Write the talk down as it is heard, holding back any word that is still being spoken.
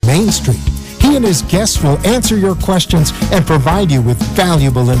Main Street. He and his guests will answer your questions and provide you with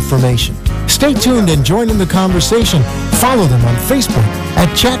valuable information. Stay tuned and join in the conversation. Follow them on Facebook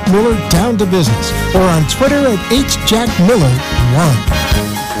at Jack Miller Down to Business or on Twitter at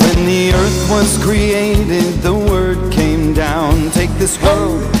HJackMiller1. When the earth was created, the word came down. Take this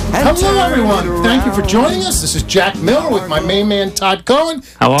world and Hello, everyone. Thank you for joining us. This is Jack Miller with my main man, Todd Cohen.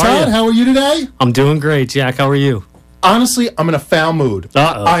 How are Todd, you? how are you today? I'm doing great, Jack. How are you? Honestly, I'm in a foul mood.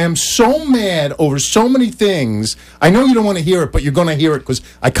 Uh-oh. I am so mad over so many things. I know you don't want to hear it, but you're going to hear it because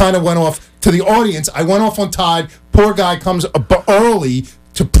I kind of went off to the audience. I went off on Todd. Poor guy comes early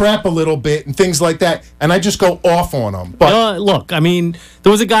to prep a little bit and things like that, and I just go off on him. But Look, I mean,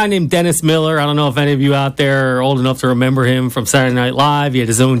 there was a guy named Dennis Miller. I don't know if any of you out there are old enough to remember him from Saturday Night Live. He had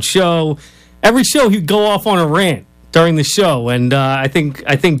his own show. Every show, he'd go off on a rant during the show, and I think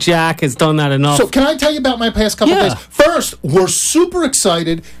Jack has done that enough. So can I tell you about my past couple Yeah. days? First, we're super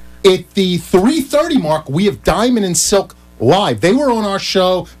excited. At the 3:30 mark, we have Diamond and Silk live. They were on our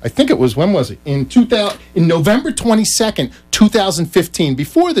show, I think it was, when was it? In November 22nd, 2015,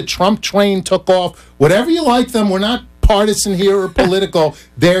 before the Trump train took off. Whatever you like them, we're not partisan here or political.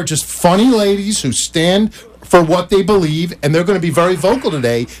 They're just funny ladies who stand for what they believe, and they're going to be very vocal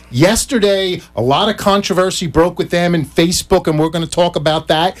today. Yesterday, a lot of controversy broke with them in Facebook, and we're going to talk about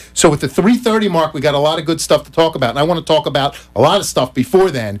that. So at the 3:30 mark, we got a lot of good stuff to talk about, and I want to talk about a lot of stuff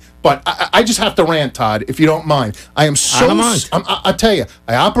before then, but I just have to rant, Todd, if you don't mind. I am so... I don't mind. I tell you,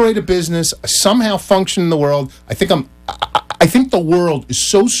 I operate a business, I somehow function in the world. I think the world is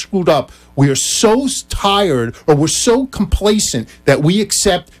so screwed up. We are so tired, or we're so complacent that we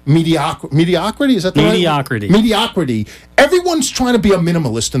accept mediocrity. Is that the Mediocrity. Right? Mediocrity. Everyone's trying to be a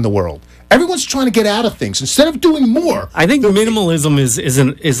minimalist in the world. Everyone's trying to get out of things instead of doing more. I think minimalism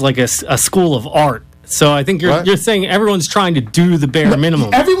is like a school of art. So I think you're saying everyone's trying to do the bare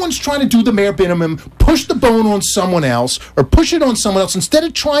minimum. Everyone's trying to do the bare minimum, push the bone on someone else, or push it on someone else. Instead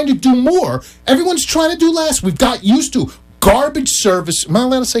of trying to do more, everyone's trying to do less. We've got used to garbage service. Am I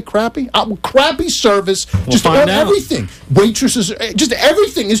allowed to say crappy? Crappy service. Just on everything. Waitresses, just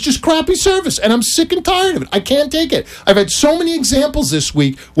everything is just crappy service. And I'm sick and tired of it. I can't take it. I've had so many examples this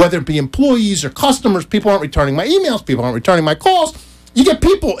week, whether it be employees or customers. People aren't returning my emails. People aren't returning my calls. You get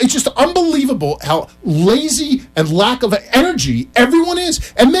people, it's just unbelievable how lazy and lack of energy everyone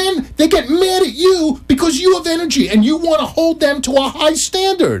is. And then they get mad at you because you have energy and you want to hold them to a high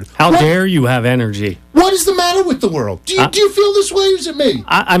standard. How dare you have energy? What is the matter with the world? Do you feel this way, or is it me?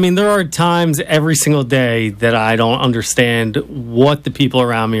 I mean, there are times every single day that I don't understand what the people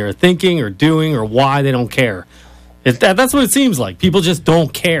around me are thinking or doing or why they don't care. That's what it seems like. People just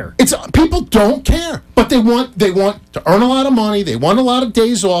don't care. People don't care, but they want to earn a lot of money. They want a lot of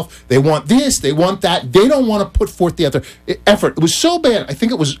days off. They want this. They want that. They don't want to put forth the other effort. It was so bad. I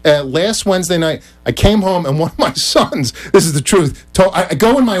think it was last Wednesday night. I came home and one of my sons. This is the truth. I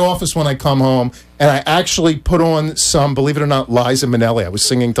go in my office when I come home. And I actually put on some, believe it or not, Liza Minnelli. I was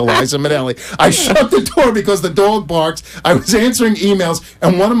singing to Liza Minnelli. I shut the door because the dog barks. I was answering emails,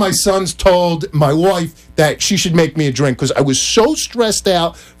 and one of my sons told my wife that she should make me a drink because I was so stressed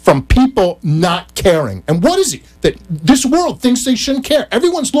out from people not caring. And what is it? That this world thinks they shouldn't care.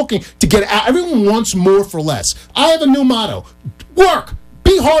 Everyone's looking to get out. Everyone wants more for less. I have a new motto. Work.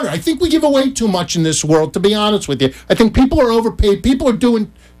 Be harder. I think we give away too much in this world, to be honest with you. I think people are overpaid. People are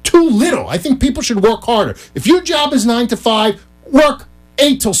doing too little. I think people should work harder. If your job is 9 to 5, work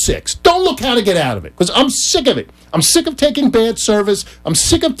 8 till 6. Don't look how to get out of it, because I'm sick of it. I'm sick of taking bad service. I'm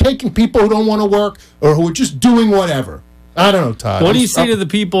sick of taking people who don't want to work or who are just doing whatever. I don't know, Todd. What do you say to the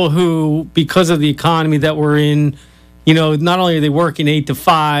people who, because of the economy that we're in, not only are they working 8 to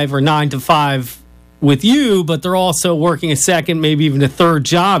 5 or 9 to 5 with you, but they're also working a second, maybe even a third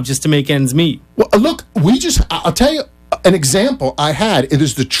job just to make ends meet? Well, look, I'll tell you an example I had. It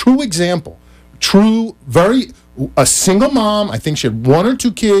is the true example. A single mom. I think she had 1 or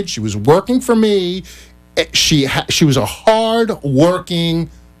 2 kids. She was working for me. She was a hard-working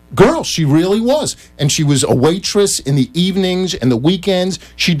girl. She really was. And she was a waitress in the evenings and the weekends.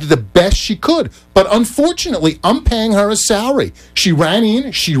 She did the best she could. But unfortunately, I'm paying her a salary. She ran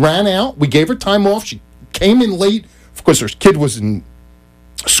in. She ran out. We gave her time off. She came in late. Of course, her kid was in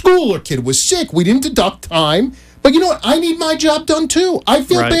school. Her kid was sick. We didn't deduct time. But you know what? I need my job done too. I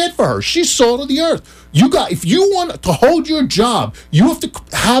feel bad for her. She's salt of the earth. If you want to hold your job, you have to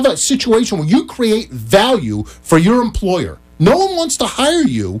have a situation where you create value for your employer. No one wants to hire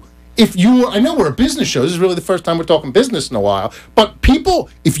you if you are, I know we're a business show. This is really the first time we're talking business in a while. But people,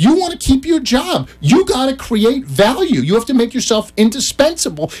 if you want to keep your job, you got to create value. You have to make yourself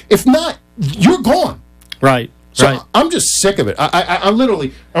indispensable. If not, you're gone. Right. So Right. I'm just sick of it.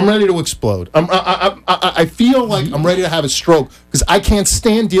 I'm ready to explode. I feel like I'm ready to have a stroke because I can't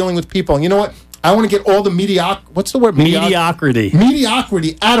stand dealing with people. And you know what? I want to get all the what's the word? Mediocrity.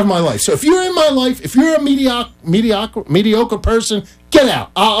 Mediocrity out of my life. So if you're in my life, if you're a mediocre person, get out.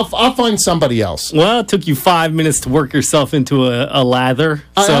 I'll find somebody else. Well, it took you 5 minutes to work yourself into a lather.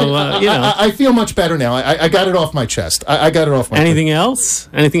 So, I feel much better now. I got it off my chest. I got it off my chest. Anything else?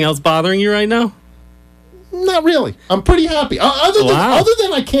 Anything else bothering you right now? Not really. I'm pretty happy. Other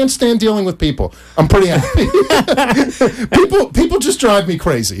than I can't stand dealing with people. I'm pretty happy. people just drive me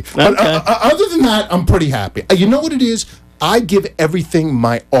crazy. But other than that, I'm pretty happy. You know what it is? I give everything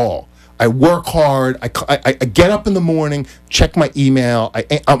my all. I work hard. I get up in the morning, check my email.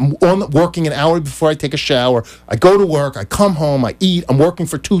 I'm working an hour before I take a shower. I go to work. I come home. I eat. I'm working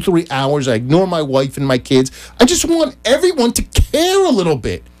for 2-3 hours. I ignore my wife and my kids. I just want everyone to care a little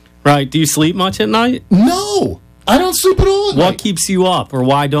bit. Right. Do you sleep much at night? No, I don't sleep at all at What night. keeps you up, or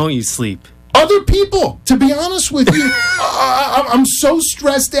why don't you sleep? Other people, to be honest with you. I'm so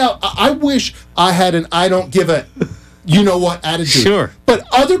stressed out. I wish I had an I don't give a you-know-what attitude. Sure. But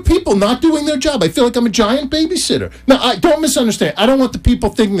other people not doing their job, I feel like I'm a giant babysitter. Now, don't misunderstand. I don't want the people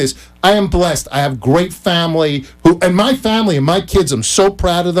thinking this. I am blessed. I have great family, and my family and my kids, I'm so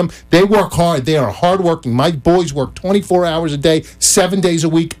proud of them. They work hard. They are hardworking. My boys work 24 hours a day, 7 days a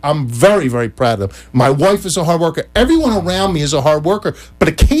week. I'm very, very proud of them. My wife is a hard worker. Everyone around me is a hard worker. But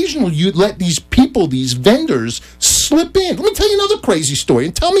occasionally you let these people, these vendors, slip in. Let me tell you another crazy story,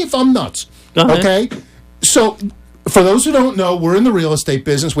 and tell me if I'm nuts. Go ahead. Okay? So, for those who don't know, we're in the real estate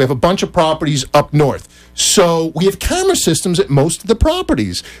business. We have a bunch of properties up north. So we have camera systems at most of the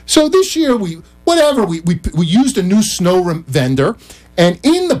properties. So this year, we used a new snow vendor. And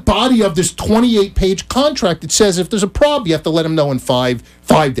in the body of this 28-page contract, it says if there's a problem, you have to let them know in five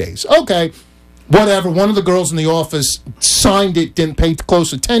days. Okay, whatever. One of the girls in the office signed it, didn't pay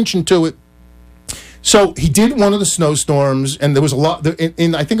close attention to it. So he did one of the snowstorms, and there was a lot, I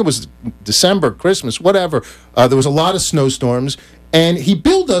think it was December, Christmas, whatever, there was a lot of snowstorms, and he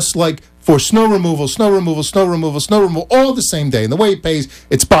billed us like for snow removal, all the same day. And the way he pays,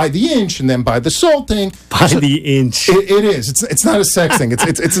 it's by the inch and then by the salting. By the inch. It is. It's not a sex thing.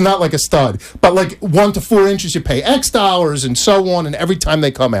 It's not like a stud. But like 1 to 4 inches, you pay X dollars and so on, and every time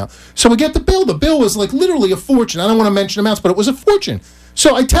they come out. So we get the bill. The bill was like literally a fortune. I don't want to mention amounts, but it was a fortune.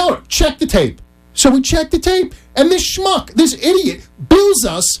 So I tell her, check the tape. So we checked the tape, and this schmuck, this idiot, bills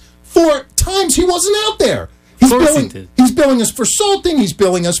us for times he wasn't out there. He's billing us for salting. He's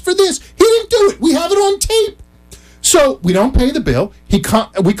billing us for this. He didn't do it. We have it on tape. So we don't pay the bill.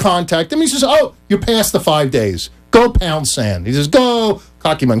 We contact him. He says, "Oh, you're past the 5 days. Go pound sand." He says, "Go,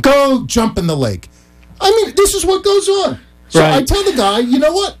 cocky man. Go jump in the lake." I mean, this is what goes on. So Right. I tell the guy, you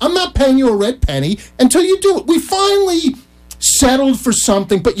know what? I'm not paying you a red penny until you do it. We finally settled for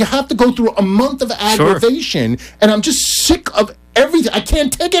something, but you have to go through a month of aggravation, and I'm just sick of everything. I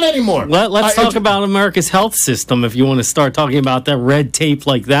can't take it anymore. Let's talk about America's health system if you want to start talking about that red tape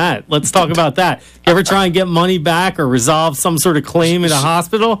like that. Let's talk about that. You ever try and get money back or resolve some sort of claim in a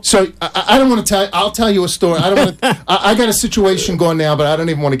hospital? So I don't want to tell. I'll tell you a story. I don't want to. I got a situation going now, but I don't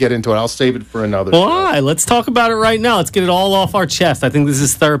even want to get into it. I'll save it for another. Why? Let's talk about it right now. Let's get it all off our chest. I think this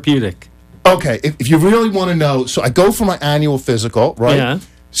is therapeutic. Okay, if you really want to know, so I go for my annual physical, right? Yeah.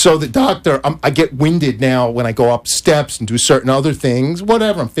 So the doctor, I get winded now when I go up steps and do certain other things.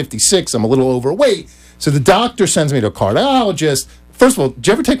 Whatever, I'm 56, I'm a little overweight. So the doctor sends me to a cardiologist. First of all, did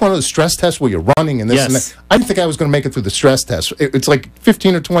you ever take one of those stress tests where you're running and this and that? I didn't think I was going to make it through the stress test. It's like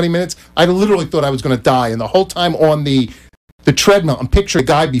 15 or 20 minutes. I literally thought I was going to die. And the whole time on the treadmill, I'm picturing a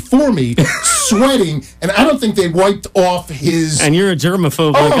guy before me sweating, and I don't think they wiped off his... And you're a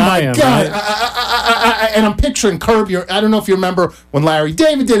germaphobe like I am. Oh, my God. Right? And I'm picturing Curb Your... I don't know if you remember when Larry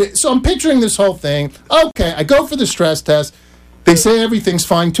David did it. So I'm picturing this whole thing. Okay, I go for the stress test. They say everything's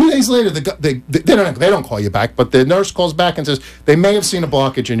fine. 2 days later, they don't call you back, but the nurse calls back and says, they may have seen a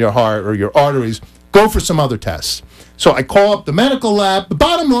blockage in your heart or your arteries. Go for some other tests. So I call up the medical lab. The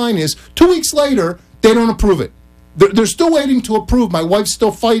bottom line is, 2 weeks later, they don't approve it. They're still waiting to approve. My wife's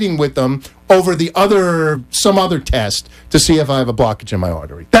still fighting with them over some other test to see if I have a blockage in my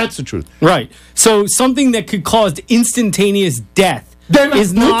artery. That's the truth. Right. So something that could cause instantaneous death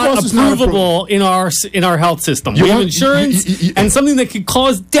is not approvable in our health system. We have insurance, and something that could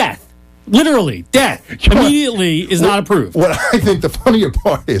cause death. Literally, death immediately is not approved. What I think the funnier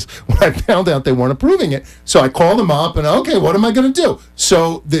part is when I found out they weren't approving it. So I called them up and, okay, what am I going to do?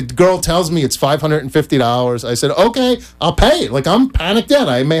 So the girl tells me it's $550. I said, okay, I'll pay it. Like, I'm panicked out.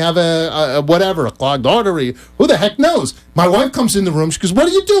 I may have a clogged artery. Who the heck knows? My wife comes in the room. She goes, "What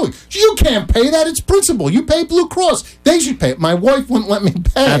are you doing?" "You can't pay that. It's principal. You pay Blue Cross. They should pay it." My wife wouldn't let me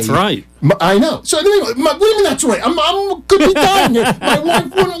pay. That's right. I know. So anyway, what do you mean that's right? I'm could be dying here. My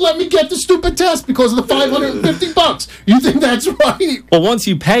wife wouldn't let me get the stupid test because of the $550. You think that's right? Well, once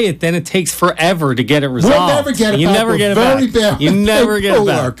you pay it, then it takes forever to get it resolved. We'll never get it you back. Never get it very back. bad. You never get it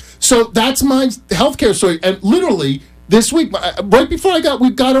back. So that's my healthcare story. And literally, this week, right before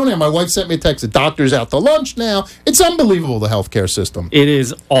we got on air, my wife sent me a text. The doctor's out to lunch now. It's unbelievable, the healthcare system. It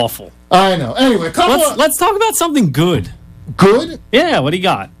is awful. I know. Anyway, let's talk about something good. Good? Yeah, what do you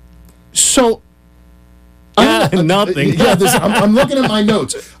got? So, nothing. Yeah, I'm looking at my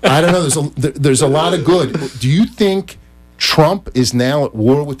notes. I don't know. There's a lot of good. Do you think Trump is now at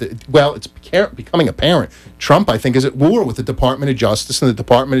war with it's becoming apparent. Trump, I think, is at war with the Department of Justice, and the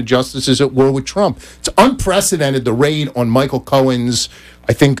Department of Justice is at war with Trump. It's unprecedented, the raid on Michael Cohen's,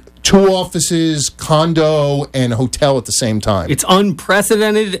 I think, 2 offices, condo, and hotel at the same time. It's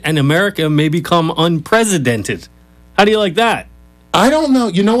unprecedented, and America may become unprecedented. How do you like that? I don't know.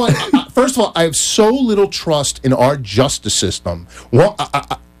 You know what? First of all, I have so little trust in our justice system. Well,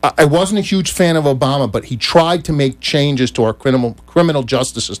 I wasn't a huge fan of Obama, but he tried to make changes to our criminal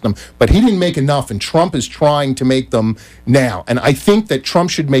justice system, but he didn't make enough, and Trump is trying to make them now. And I think that Trump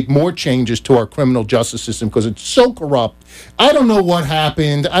should make more changes to our criminal justice system because it's so corrupt. I don't know what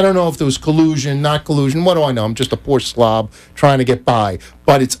happened. I don't know if there was collusion, not collusion. What do I know? I'm just a poor slob trying to get by.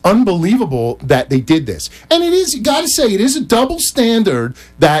 But it's unbelievable that they did this. And it is, you got to say, it is a double standard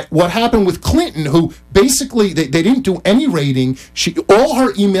that what happened with Clinton, who basically, they didn't do any rating. All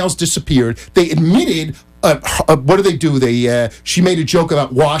her emails disappeared. They admitted, what do? She made a joke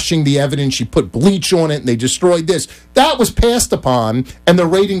about washing the evidence. She put bleach on it, and they destroyed this. That was passed upon, and they're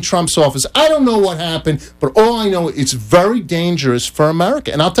raiding Trump's office. I don't know what happened, but all I know, it's very dangerous for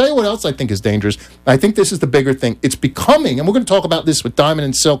America. And I'll tell you what else I think is dangerous. I think this is the bigger thing. It's becoming, and we're going to talk about this with Diamond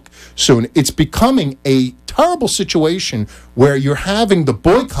and Silk soon, it's becoming a terrible situation where you're having the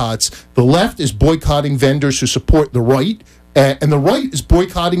boycotts. The left is boycotting vendors who support the right, and the right is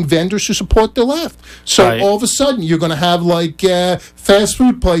boycotting vendors who support the left. So all of a sudden, you're going to have fast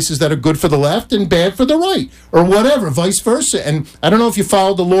food places that are good for the left and bad for the right, or whatever, vice versa. And I don't know if you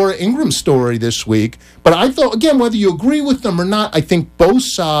followed the Laura Ingraham story this week, but I thought, again, whether you agree with them or not, I think both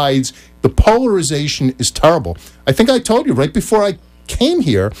sides, the polarization is terrible. I think I told you right before I came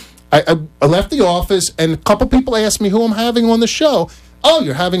here, I left the office, and a couple people asked me who I'm having on the show. "Oh,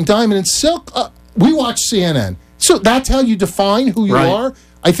 you're having Diamond and Silk?" We watch CNN. So that's how you define who you are?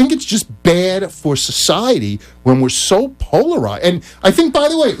 I think it's just bad for society when we're so polarized. And I think, by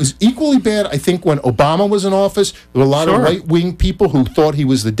the way, it was equally bad, I think, when Obama was in office. There were a lot of right-wing people who thought he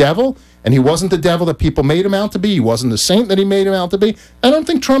was the devil, and he wasn't the devil that people made him out to be. He wasn't the saint that he made him out to be. I don't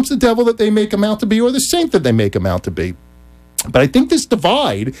think Trump's the devil that they make him out to be or the saint that they make him out to be. But I think this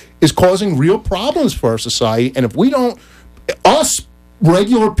divide is causing real problems for our society, and if we don't, us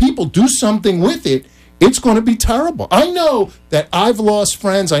regular people, do something with it, it's going to be terrible. I know that I've lost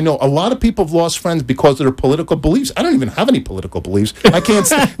friends. I know a lot of people have lost friends because of their political beliefs. I don't even have any political beliefs. I can't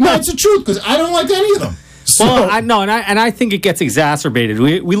say. No, it's the truth, because I don't like any of them. So, well, I think it gets exacerbated.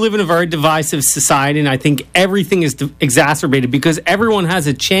 We live in a very divisive society, and I think everything is exacerbated because everyone has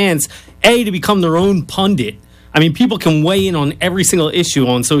a chance, to become their own pundit. I mean, people can weigh in on every single issue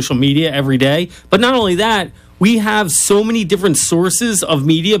on social media every day. But not only that, we have so many different sources of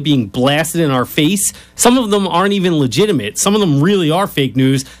media being blasted in our face. Some of them aren't even legitimate. Some of them really are fake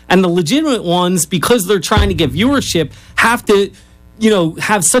news. And the legitimate ones, because they're trying to get viewership, have to,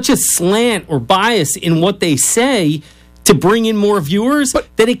 have such a slant or bias in what they say to bring in more viewers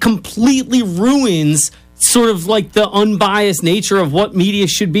that it completely ruins sort of like the unbiased nature of what media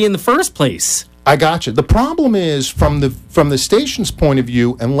should be in the first place. I got you. The problem is, from the station's point of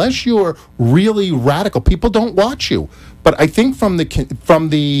view, unless you're really radical, people don't watch you. But I think from the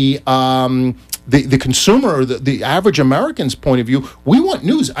consumer, or the average American's point of view, we want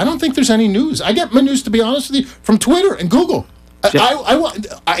news. I don't think there's any news. I get my news, to be honest with you, from Twitter and Google. I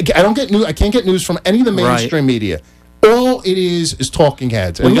don't get news. I can't get news from any of the mainstream media. All it is talking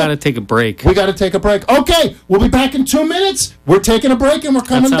heads. We got to take a break. We got to take a break. Okay, we'll be back in 2 minutes. We're taking a break, and we're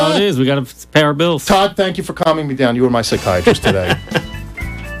coming back. That's how it is. We got to pay our bills. Todd, thank you for calming me down. You were my psychiatrist today.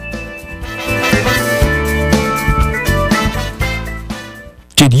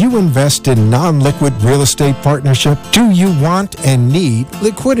 Did you invest in non-liquid real estate partnership? Do you want and need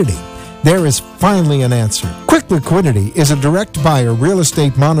liquidity? There is finally an answer. Quick Liquidity is a direct buyer real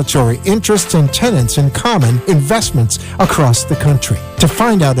estate monetary interests and tenants in common investments across the country. To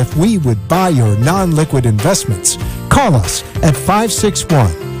find out if we would buy your non-liquid investments, call us at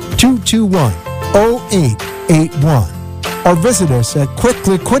 561-221-0881. or visit us at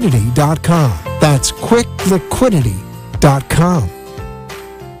quickliquidity.com. That's quickliquidity.com.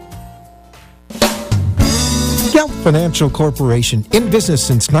 Gelt Financial Corporation, in business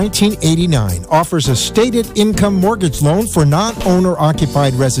since 1989, offers a stated income mortgage loan for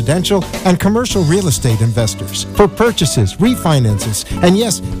non-owner-occupied residential and commercial real estate investors for purchases, refinances, and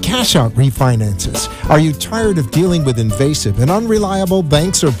yes, cash-out refinances. Are you tired of dealing with invasive and unreliable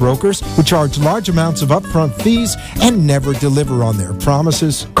banks or brokers who charge large amounts of upfront fees and never deliver on their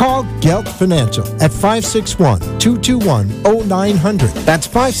promises? Call Gelt Financial at 561-221-0900. That's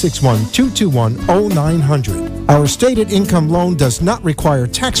 561-221-0900. Our stated income loan does not require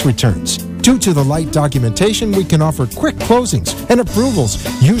tax returns. Due to the light documentation, we can offer quick closings and approvals,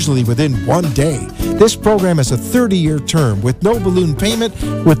 usually within 1 day. This program is a 30-year term with no balloon payment,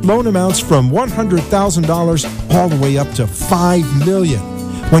 with loan amounts from $100,000 all the way up to $5 million.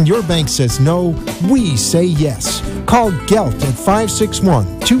 When your bank says no, we say yes. Call Gelt at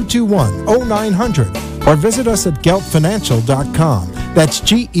 561-221-0900 or visit us at geltfinancial.com. That's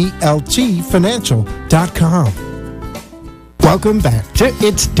GELT Financial.com. Welcome back to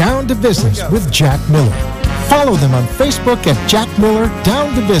It's Down to Business with Jack Miller. Follow them on Facebook at Jack Miller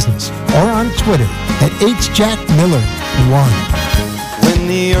Down to Business or on Twitter at HJackMiller1. When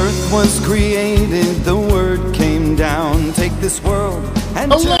the earth was created, the word came down. Take this world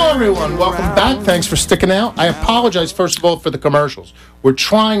and Hello, turn everyone. it Welcome around. back. Thanks for sticking out. I apologize, first of all, for the commercials. We're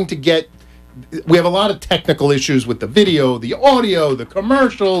trying to get... We have a lot of technical issues with the video, the audio, the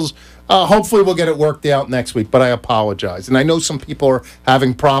commercials. Hopefully we'll get it worked out next week, but I apologize. And I know some people are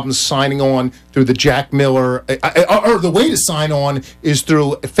having problems signing on through the Jack Miller, or the way to sign on is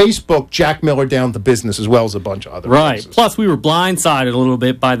through Facebook, Jack Miller Down to Business, as well as a bunch of other Right. places. Plus, we were blindsided a little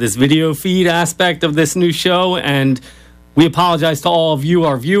bit by this video feed aspect of this new show, and we apologize to all of you,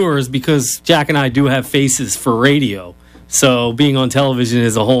 our viewers, because Jack and I do have faces for radio. So being on television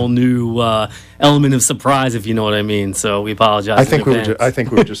is a whole new element of surprise, if you know what I mean. So we apologize. I think we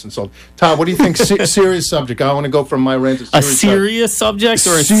were just insulted. Todd, what do you think? Serious subject. I want to go from my rant to a serious subject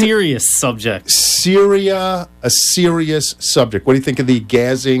or a serious subject? A serious subject. What do you think of the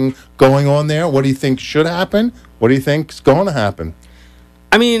gassing going on there? What do you think should happen? What do you think is going to happen?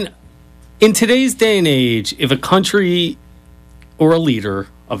 I mean, in today's day and age, if a country or a leader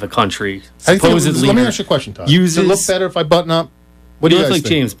of a country, supposedly, let me ask you a question, Todd. Does it look better if I button up? What do you you look guys like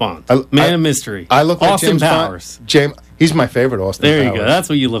think? James Bond, man of mystery. I look like Austin James Powers. Bond. He's my favorite Austin There Powers. you go. That's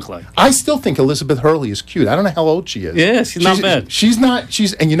what you look like. I still think Elizabeth Hurley is cute. I don't know how old she is. Yeah, she's not bad. She's not.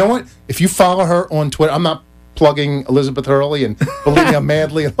 And you know what? If you follow her on Twitter, I'm not plugging Elizabeth Hurley, and believe me, I'm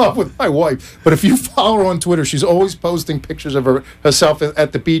madly in love with my wife. But if you follow her on Twitter, she's always posting pictures of herself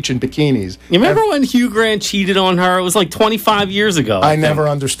at the beach in bikinis. You remember when Hugh Grant cheated on her? It was like 25 years ago. I never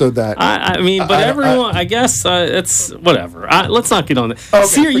understood that. I mean, but everyone, I guess it's whatever. Let's not get on that. Okay,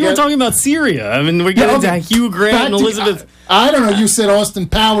 Syria, you were talking about Syria. I mean, we're getting into Hugh Grant and Elizabeth. I don't know. You said Austin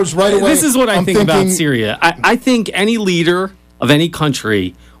Powers right away. This is what I think about Syria. I think any leader of any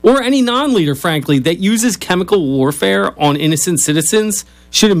country, or any non-leader, frankly, that uses chemical warfare on innocent citizens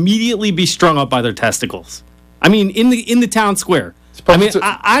should immediately be strung up by their testicles. I mean, in the town square.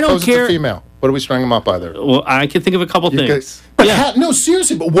 I don't care. It's a female. What are we strung them up by there? Well, I can think of a couple things. But no,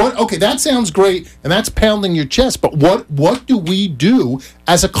 seriously. But what? Okay, that sounds great, and that's pounding your chest. But what do we do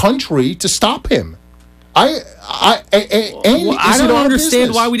as a country to stop him? I don't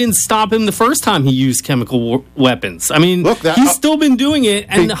understand why we didn't stop him the first time he used chemical weapons. I mean, he's still been doing it,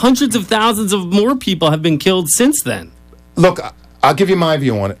 and hundreds of thousands of more people have been killed since then. Look, I'll give you my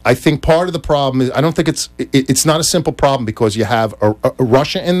view on it. I think part of the problem is I don't think it's not a simple problem because you have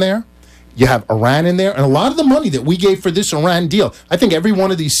Russia in there, you have Iran in there, and a lot of the money that we gave for this Iran deal, I think every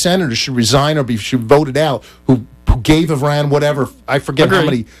one of these senators should resign or should vote it out who gave Iran whatever, I forget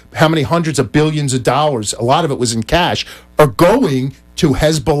how many hundreds of billions of dollars, a lot of it was in cash, are going to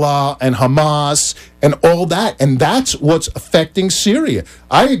Hezbollah and Hamas and all that, and that's what's affecting Syria.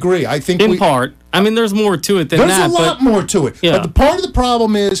 I agree. I think in part. I mean, there's more to it than that. There's a lot more to it. Yeah. But the part of the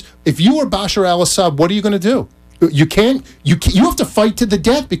problem is, if you are Bashar al-Assad, what are you going to do? You have to fight to the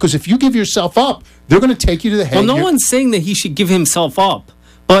death, because if you give yourself up, they're going to take you to the head. Well, no one's saying that he should give himself up.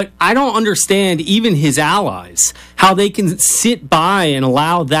 But I don't understand, even his allies, how they can sit by and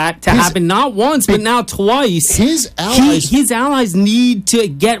allow that to happen, not once, but now twice. His allies need to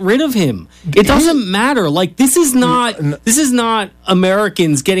get rid of him. It doesn't matter. Like, this is not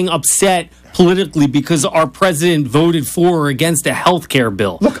Americans getting upset politically because our president voted for or against a health care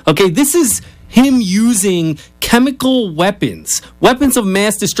bill. Okay, this is him using chemical weapons of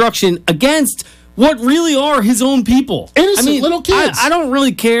mass destruction against what really are his own people. Innocent little kids. I don't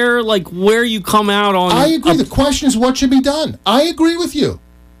really care like where you come out on. I agree. The question is what should be done. I agree with you.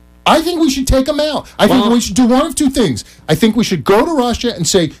 I think we should take him out. I think we should do one of two things. I think we should go to Russia and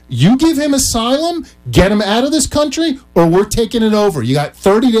say, you give him asylum, get him out of this country, or we're taking it over. You got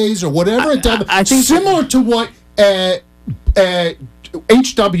 30 days or whatever. I think similar to what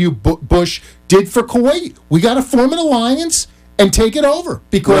H.W. Bush did for Kuwait. We got to form an alliance and take it over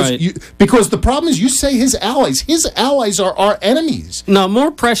because because the problem is you say his allies are our enemies. No, more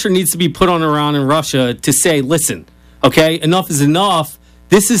pressure needs to be put on Iran and Russia to say, listen, okay, enough is enough.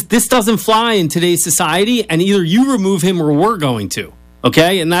 This doesn't fly in today's society, and either you remove him or we're going to.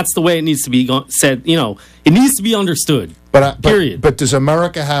 Okay, and that's the way it needs to be said. You know, it needs to be understood. Period. But does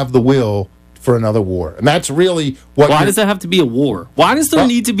America have the will for another war? And that's really what. Why does there have to be a war? Why does there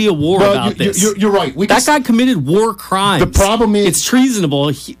need to be a war about this? You're right. That guy committed war crimes. The problem is it's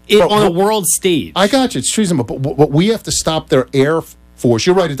treasonable on a world stage. I got you. It's treasonable, but we have to stop their air force.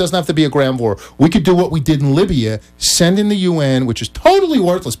 You're right. It doesn't have to be a ground war. We could do what we did in Libya, send in the UN, which is totally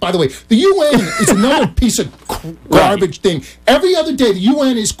worthless. By the way, the UN is another piece of garbage thing. Every other day, the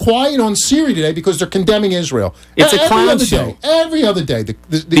UN is quiet on Syria today because they're condemning Israel. It's a clown show. Every other day.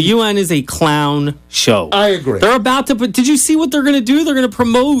 The UN is a clown show. I agree. They're about to did you see what they're going to do? They're going to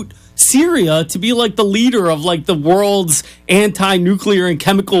promote Syria to be like the leader of like the world's anti-nuclear and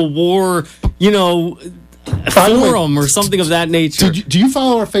chemical war, forum or something of that nature. Do you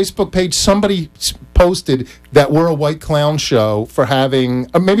follow our Facebook page? Somebody posted that we're a white clown show for having,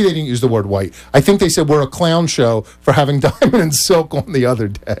 or maybe they didn't use the word white. I think they said we're a clown show for having Diamond and Silk on the other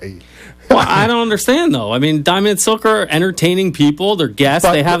day. Well, I don't understand, though. I mean, Diamond and Silk are entertaining people. They're guests.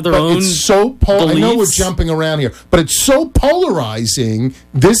 They have their own it's so beliefs. I know we're jumping around here, but it's so polarizing.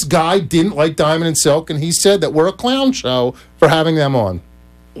 This guy didn't like Diamond and Silk, and he said that we're a clown show for having them on.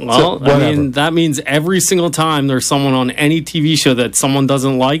 Well, I mean, that means every single time there's someone on any TV show that someone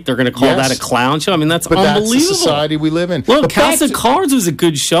doesn't like, they're going to call that a clown show. I mean, that's unbelievable. That's the society we live in. Look, House of Cards was a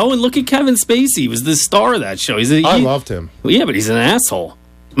good show, and look at Kevin Spacey. He was the star of that show. I loved him. Well, yeah, but he's an asshole.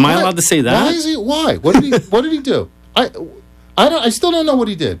 Am I allowed to say that? Why is he? Why? What did he do? I still don't know what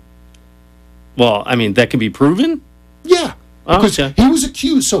he did. Well, I mean, that can be proven? Yeah. Because he was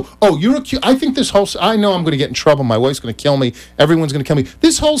accused. So, you're accused. I think this whole... I know I'm going to get in trouble. My wife's going to kill me. Everyone's going to kill me.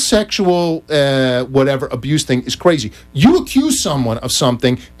 This whole sexual, abuse thing is crazy. You accuse someone of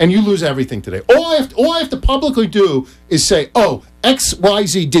something, and you lose everything today. All I have to publicly do is say,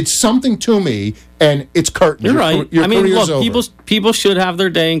 XYZ did something to me, and it's curtain. You're right. Your career's look, over. people should have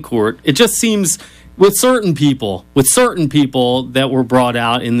their day in court. It just seems... With certain people that were brought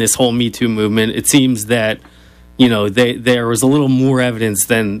out in this whole Me Too movement, it seems that... there was a little more evidence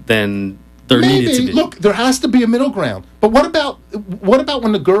than there needed to be. Look, there has to be a middle ground. But what about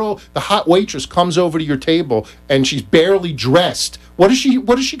when the hot waitress comes over to your table and she's barely dressed? What is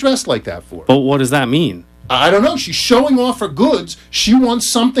she dressed like that for? But what does that mean? I don't know. She's showing off her goods. She wants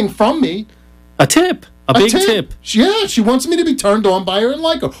something from me. A tip. A big tip. Yeah, she wants me to be turned on by her and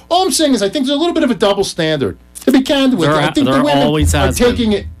like her. All I'm saying is I think there's a little bit of a double standard. To be candid with you, I think the women are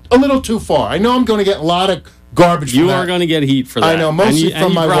taking it a little too far. I know I'm going to get a lot of garbage. You are going to get heat for that. I know, mostly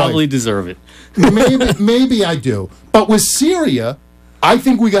from my wife. You probably deserve it. Maybe I do. But with Syria, I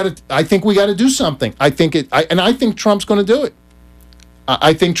think we got to do something. I think Trump's going to do it.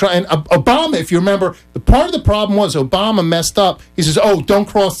 I think Obama, if you remember, the part of the problem was Obama messed up. He says, don't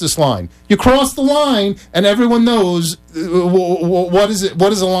cross this line. You cross the line, and everyone knows what is it.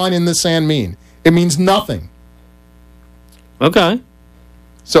 What does a line in the sand mean? It means nothing. Okay.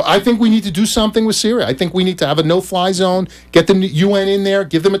 So I think we need to do something with Syria. I think we need to have a no-fly zone, get the UN in there,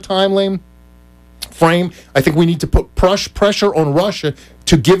 give them a time frame. I think we need to put pressure on Russia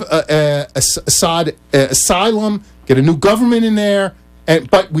to give Assad asylum, get a new government in there.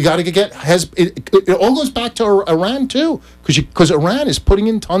 But we got to get it all goes back to Iran too, because Iran is putting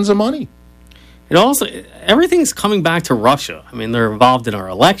in tons of money. It also everything's coming back to Russia. I mean, they're involved in our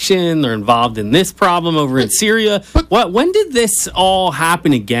election. They're involved in this problem over in Syria. When did this all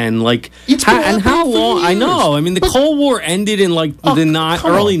happen again? Like, how long? I know. I mean, the Cold War ended in like the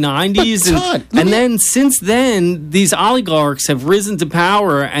early 90s, and then since then, these oligarchs have risen to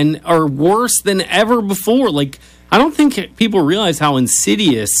power and are worse than ever before. Like, I don't think people realize how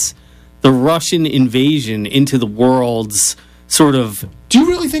insidious the Russian invasion into the world's sort of do you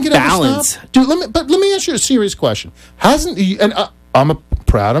really think it balance. Ever stopped? Dude, let me ask you a serious question. I'm a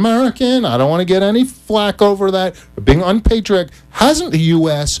proud American. I don't want to get any flack over that for being unpatriotic. Hasn't the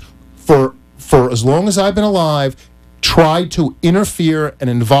U.S. for as long as I've been alive try to interfere and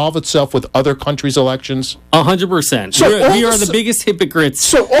involve itself with other countries' elections? 100%. So We are the biggest hypocrites.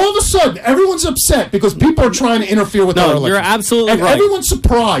 So all of a sudden, everyone's upset because people are trying to interfere with our elections. You're absolutely and right. Everyone's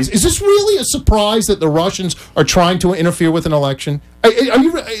surprised. Is this really a surprise that the Russians are trying to interfere with an election?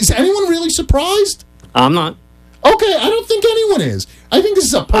 Is anyone really surprised? I'm not. Okay, I don't think anyone is. I think this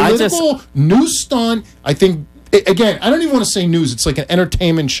is a political news stunt. I think, again, I don't even want to say news. It's like an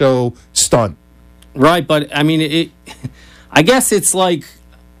entertainment show stunt. Right, but I mean, I guess it's like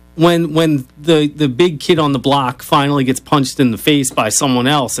when the big kid on the block finally gets punched in the face by someone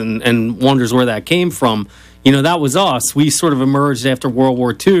else and wonders where that came from. You know, that was us. We sort of emerged after World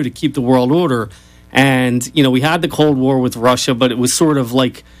War II to keep the world order. And, you know, we had the Cold War with Russia, but it was sort of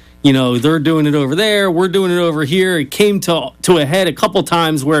like, you know, they're doing it over there, we're doing it over here. It came to a head a couple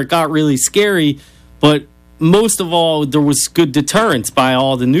times where it got really scary, but most of all, there was good deterrence by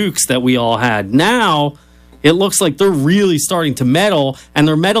all the nukes that we all had. Now, it looks like they're really starting to meddle, and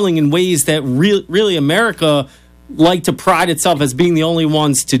they're meddling in ways that really America like to pride itself as being the only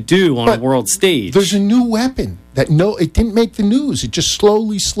ones to do on a world stage. There's a new weapon that it didn't make the news. It just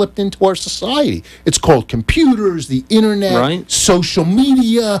slowly slipped into our society. It's called computers, the internet, right. Social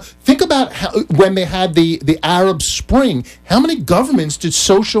media. Think about when they had the Arab Spring, how many governments did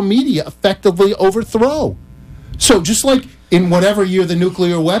social media effectively overthrow? So just like in whatever year the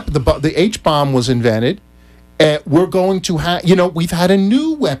nuclear weapon, the H-bomb was invented, we're going to have, we've had a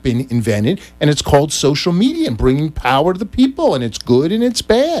new weapon invented, and it's called social media and bringing power to the people, and it's good and it's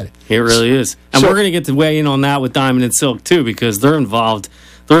bad. It really is. And we're going to get to weigh in on that with Diamond and Silk, too, because they're involved.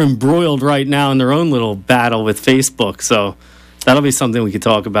 They're embroiled right now in their own little battle with Facebook. So that'll be something we could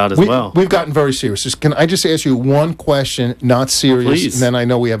talk about as well. We've gotten very serious. Can I just ask you one question, not serious, Please. and then I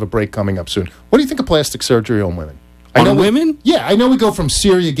know we have a break coming up soon. What do you think of plastic surgery on women? On women? Yeah, I know we go from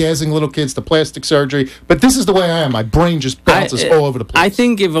Syria gassing little kids to plastic surgery, but this is the way I am. My brain just bounces all over the place. I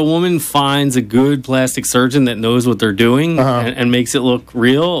think if a woman finds a good plastic surgeon that knows what they're doing and makes it look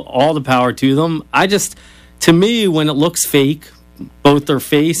real, all the power to them. To me, when it looks fake, both their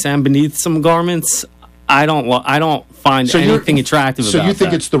face and beneath some garments, I don't find anything attractive about that. So you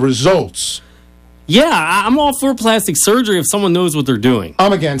think it's the results? Yeah, I'm all for plastic surgery if someone knows what they're doing.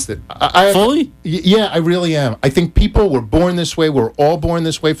 I'm against it. Fully? Yeah, I really am. I think people were born this way. We're all born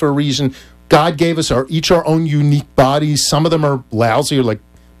this way for a reason. God gave us each our own unique bodies. Some of them are lousy, like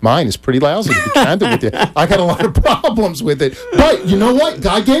mine is pretty lousy, to be candid with you. I got a lot of problems with it. But you know what?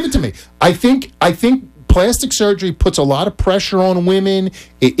 God gave it to me. I think plastic surgery puts a lot of pressure on women.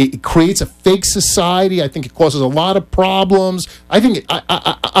 It creates a fake society. I think it causes a lot of problems. I think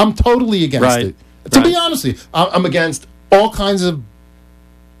I'm totally against it. To be honest with you, I'm against all kinds of,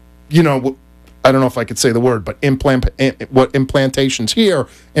 I don't know if I could say the word, but implantations here.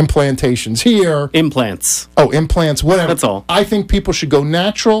 Implants. Oh, implants, whatever. That's all. I think people should go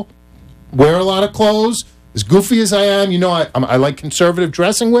natural, wear a lot of clothes. As goofy as I am, I like conservative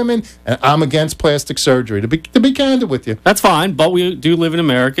dressing women, and I'm against plastic surgery, to be candid with you. That's fine, but we do live in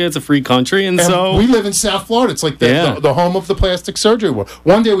America. It's a free country, and so... we live in South Florida. It's like the home of the plastic surgery world.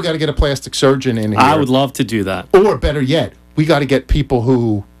 One day we got to get a plastic surgeon in here. I would love to do that. Or better yet, we got to get people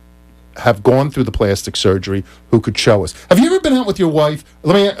who have gone through the plastic surgery who could show us. Have you ever been out with your wife?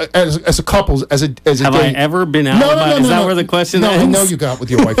 Let me, as a couple, as a have date. I ever been out? Is that where the question is? I know you go out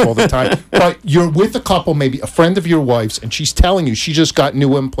with your wife all the time, but you're with a couple, maybe a friend of your wife's, and she's telling you she just got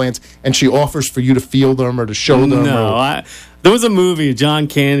new implants, and she offers for you to feel them or to show them. No, there was a movie, a John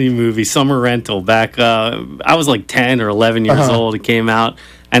Candy movie, Summer Rental, back, I was like 10 or 11 years old. It came out.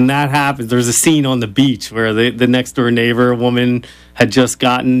 And that happened. There's a scene on the beach where the next door neighbor, a woman, had just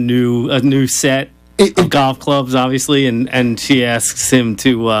gotten a new set of golf clubs, obviously, and she asks him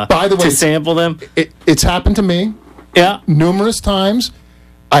to sample them. It's happened to me. Yeah, numerous times.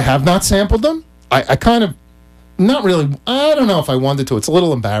 I have not sampled them. I kind of, not really. I don't know if I wanted to. It's a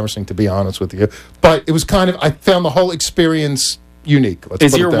little embarrassing, to be honest with you. But it was kind of. I found the whole experience unique.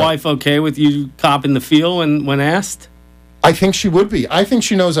 Is your wife okay with you copping the feel when asked? I think she would be. I think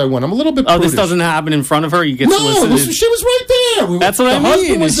she knows I won. I'm a little bit prudish. This doesn't happen in front of her? You get solicited? She was right there. That's what I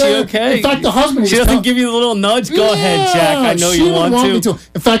mean. Is she okay? In fact, the husband... She doesn't give you the little nudge? Go ahead, Jack. I know you want to.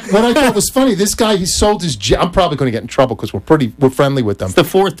 In fact, what I thought was funny, this guy, he sold his... I'm probably going to get in trouble because we're friendly with them. It's the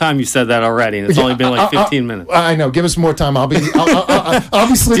fourth time you said that already, and it's only been like 15 minutes. I know. Give us more time. I'll be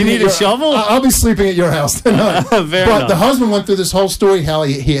sleeping... Do you need a shovel? I'll be sleeping at your house tonight. Fair enough. The husband went through this whole story, how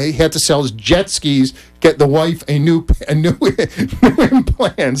he had to sell his jet skis, get the wife a new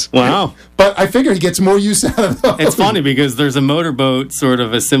implants. Wow. But I figure he gets more use out of those. It's funny because there's a motorboat sort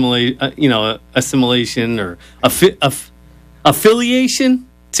of assimilation or affiliation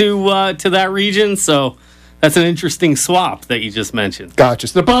to that region. So That's an interesting swap that you just mentioned. Gotcha.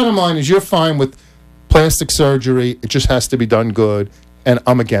 So the bottom line is you're fine with plastic surgery. It just has to be done good, and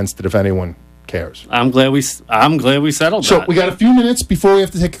I'm against it if anyone cares. I'm glad we settled So that. we got a few minutes before we have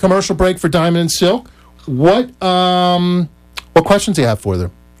to take a commercial break for Diamond and Silk. What questions do you have for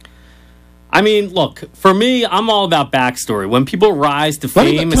them? I mean, look, for me, I'm all about backstory. When people rise to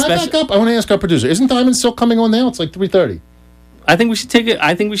fame, Can I back up? I want to ask our producer. Isn't Diamond and Silk coming on now? It's like 3:30. I think we should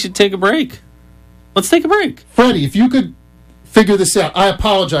take a break. Let's take a break. Freddie, if you could figure this out. I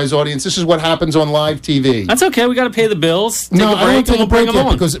apologize, audience. This is what happens on live TV. That's okay. We got to pay the bills. No, I don't take a break yet,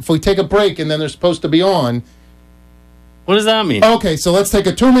 on. because if we take a break and then they're supposed to be on. What does that mean? Okay, so let's take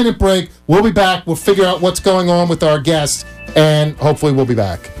a 2-minute break. We'll be back. We'll figure out what's going on with our guests, and hopefully we'll be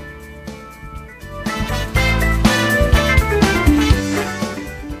back.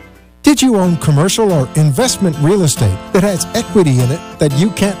 Did you own commercial or investment real estate that has equity in it that you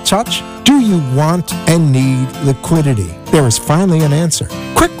can't touch? Do you want and need liquidity? There is finally an answer.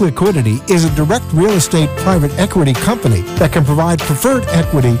 Quick Liquidity is a direct real estate private equity company that can provide preferred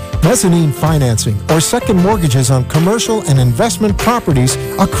equity, mezzanine financing, or second mortgages on commercial and investment properties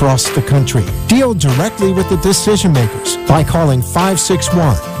across the country. Deal directly with the decision makers by calling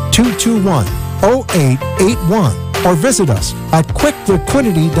 561-221-0881 or visit us at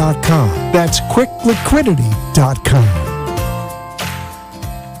quickliquidity.com. That's quickliquidity.com.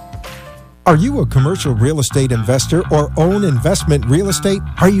 Are you a commercial real estate investor or own investment real estate?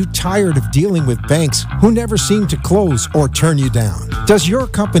 Are you tired of dealing with banks who never seem to close or turn you down? Does your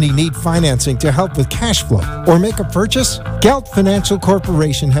company need financing to help with cash flow or make a purchase? Gelt Financial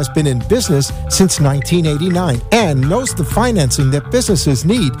Corporation has been in business since 1989 and knows the financing that businesses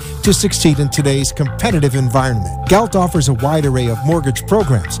need to succeed in today's competitive environment. Gelt offers a wide array of mortgage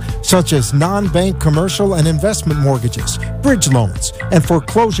programs, such as non-bank commercial and investment mortgages, bridge loans, and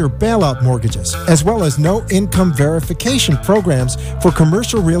foreclosure bailout mortgages, as well as no income verification programs for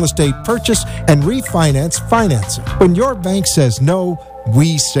commercial real estate purchase and refinance financing. When your bank says no,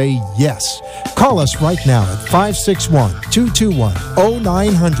 we say yes. Call us right now at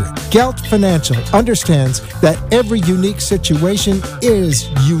 561-221-0900. Gelt Financial understands that every unique situation is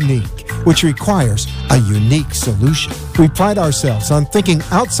unique, which requires a unique solution. We pride ourselves on thinking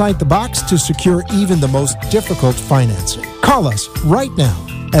outside the box to secure even the most difficult financing. Call us right now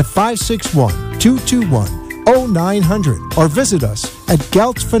at 561-221-0900 or visit us at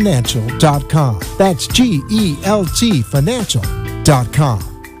geltfinancial.com. That's GELT Financial.com.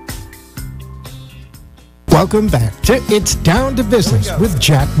 Welcome back to It's Down to Business with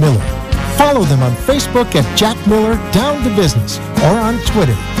Jack Miller. Follow them on Facebook at Jack Miller Down to Business or on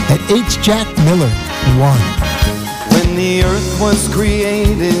Twitter at HJackMiller1. When the earth was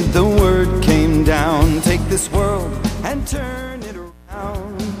created, the word came down. Take this world and turn it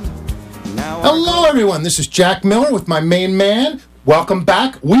around. Now Hello, everyone. This is Jack Miller with my main man. Welcome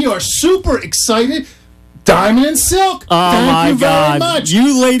back. We are super excited. Diamond and Silk. Oh, Thank you God. very much.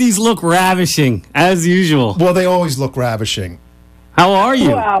 You ladies look ravishing, as usual. Well, they always look ravishing. How are you?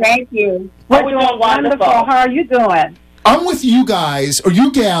 Well, thank you. We're doing wonderful. How are you doing? I'm with you guys, or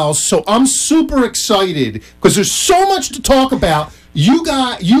you gals, so I'm super excited because there's so much to talk about. You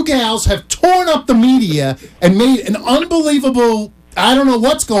gals have torn up the media and made an unbelievable, I don't know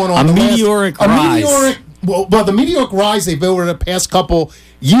what's going on. A meteoric rise. Well, the meteoric rise they've been over the past couple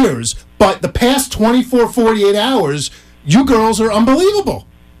years, but the past 24, 48 hours, you girls are unbelievable.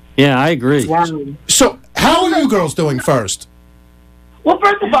 Yeah, I agree. Wow. So how are you girls doing first? Well,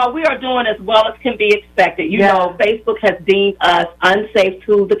 first of all, we are doing as well as can be expected. You know, Facebook has deemed us unsafe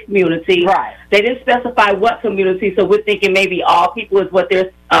to the community. Right. They didn't specify what community, so we're thinking maybe all people is what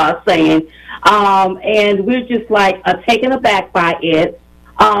they're saying. And we're just like taken aback by it.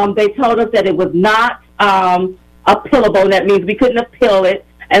 They told us that it was not appealable. That means we couldn't appeal it.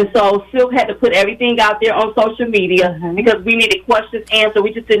 And so Silk had to put everything out there on social media because we needed questions answered.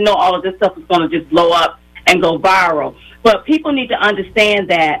 We just didn't know all of this stuff was going to just blow up and go viral. But people need to understand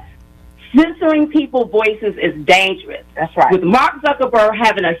that censoring people's voices is dangerous. That's right. With Mark Zuckerberg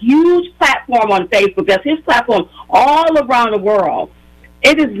having a huge platform on Facebook, that's his platform all around the world,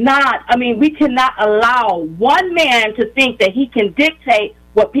 it is not, we cannot allow one man to think that he can dictate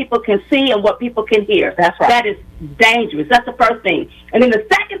what people can see and what people can hear. That's right. That is dangerous. That's the first thing. And then the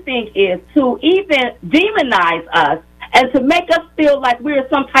second thing is to even demonize us and to make us feel like we're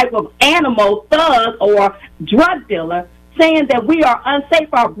some type of animal, thug, or drug dealer, saying that we are unsafe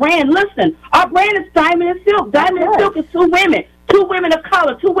for our brand. Listen, our brand is Diamond and Silk. Diamond and Silk is two women of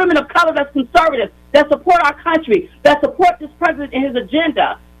color that's conservative, that support our country, that support this president and his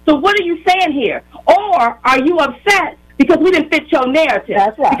agenda. So what are you saying here? Or are you upset because we didn't fit your narrative.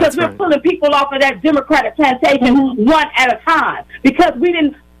 That's right. Because we're pulling people off of that Democratic plantation one at a time. Because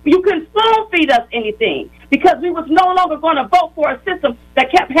you couldn't spoon feed us anything. Because we was no longer going to vote for a system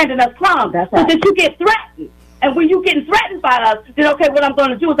that kept handing us crumbs. That's right. So that you get threatened. And when you getting threatened by us, then okay, what I'm going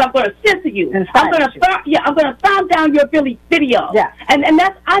to do is I'm going to censor you. I'm going to thumb down your video. Yeah. And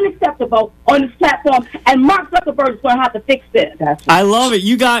that's unacceptable on this platform. And Mark Zuckerberg is going to have to fix this. That's right. I love it.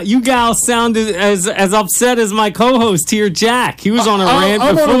 You gals sounded as upset as my co-host here, Jack. He was on a rant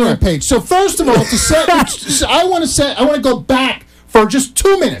I'm before. on a rampage. So first of all, I want to go back for just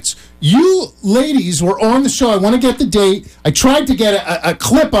 2 minutes. You ladies were on the show. I want to get the date. I tried to get a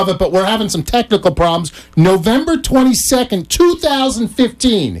clip of it, but we're having some technical problems. November 22nd,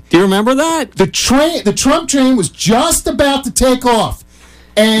 2015. Do you remember that? The Trump train was just about to take off.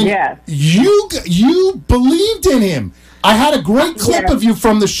 And you believed in him. I had a great clip of you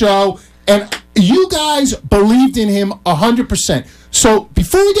from the show, and you guys believed in him 100%. So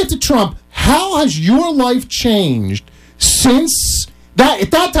before we get to Trump, how has your life changed since...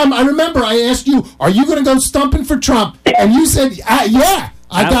 At that time, I remember I asked you, are you going to go stumping for Trump? And you said, yeah,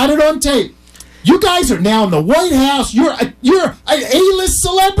 I got it on tape. You guys are now in the White House. You're an A-list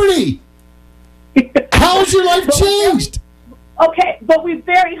celebrity. How has your life changed? Okay, but we're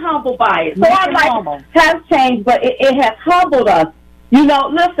very humbled by it. So our life has changed, but it has humbled us. You know,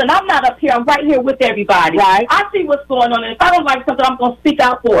 listen, I'm not up here. I'm right here with everybody. Right. I see what's going on, and if I don't like something, I'm going to speak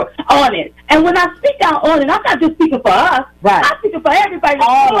out on it. And when I speak out on it, I'm not just speaking for us. Right. I'm speaking for everybody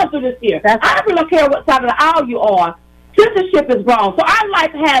that's going through this here. I really don't care what side of the aisle you're on. Censorship is wrong. So our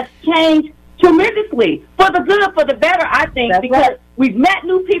life has changed tremendously, for the good, for the better, I think, because we've met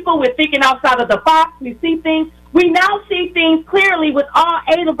new people. We're thinking outside of the box. We see things. We now see things clearly with all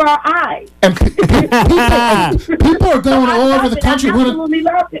 8 of our eyes. And people are going all over the country. I absolutely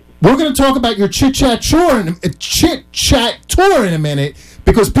love it. We're going to talk about your chit-chat tour in a minute,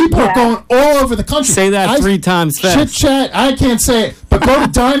 because people are going all over the country. Say that 3 times fast. Chit-chat, I can't say it, but go to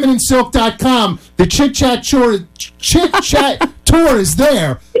diamondandsilk.com. The chit-chat tour is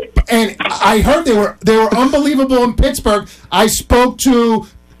there. And I heard they were unbelievable in Pittsburgh. I spoke to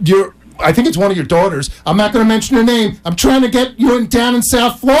I think it's one of your daughters. I'm not going to mention her name. I'm trying to get you down in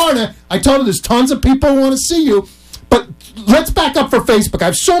South Florida. I told her there's tons of people who want to see you. But let's back up for Facebook. I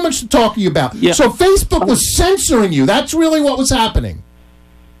have so much to talk to you about. Yeah. So Facebook was censoring you. That's really what was happening.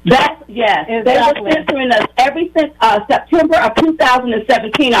 Yes. They were censoring us ever since September of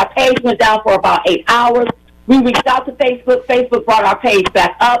 2017. Our page went down for about 8 hours. We reached out to Facebook. Facebook brought our page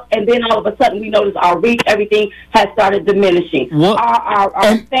back up, and then all of a sudden we noticed our reach, everything has started diminishing. Our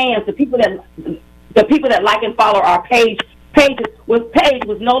fans, the people that like and follow our page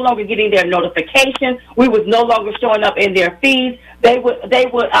was no longer getting their notifications. We was no longer showing up in their feeds. They would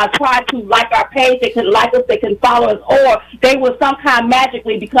try to like our page. They couldn't like us. They couldn't follow us, or they would somehow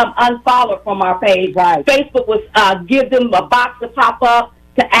magically become unfollowed from our page. Right. Facebook was give them a box to pop up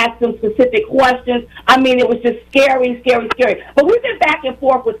to ask them specific questions. I mean, it was just scary. But we've been back and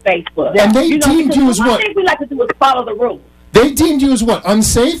forth with Facebook. And they deemed you as what? One thing we like to do is follow the rules. They deemed you as what?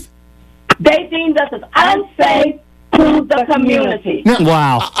 Unsafe? They deemed us as unsafe to the community. Now,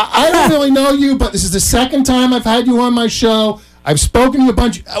 wow. I don't really know you, but this is the second time I've had you on my show. I've spoken to you a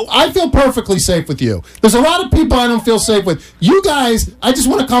bunch. I feel perfectly safe with you. There's a lot of people I don't feel safe with. You guys, I just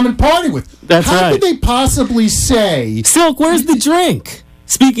want to come and party with. That's right. How could they possibly say... Silk, where's the drink?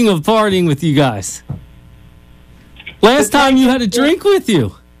 Speaking of partying with you guys. Last time you had a drink with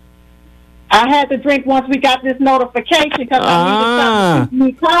you. I had to drink once we got this notification because I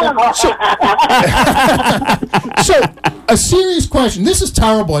needed something. So, a serious question. This is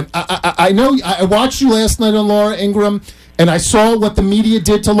terrible. I know I watched you last night on Laura Ingraham, and I saw what the media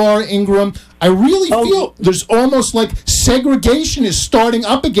did to Laura Ingraham. I really feel there's almost like segregation is starting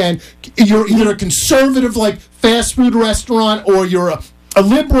up again. You're either a conservative, like fast food restaurant, or you're a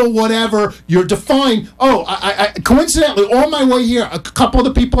liberal, whatever. You're defined. I coincidentally, on my way here, a couple of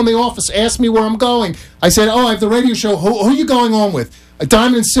the people in the office asked me where I'm going. I said, I have the radio show. Who are you going on with?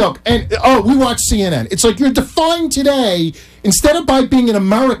 Diamond and Silk. And, we watch CNN. It's like you're defined today, instead of by being an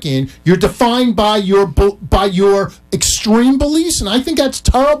American, you're defined by your extreme beliefs. And I think that's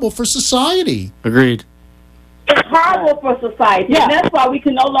terrible for society. Agreed. It's horrible for society. Yeah. And that's why we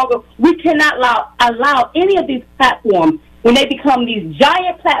cannot allow any of these platforms, when they become these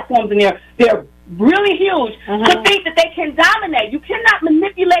giant platforms and they're really huge, to think that they can dominate. You cannot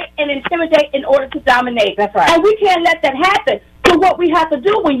manipulate and intimidate in order to dominate. That's right. And we can't let that happen. So what we have to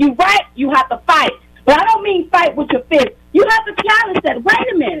do, when you write, you have to fight. But I don't mean fight with your fist. You have to challenge that.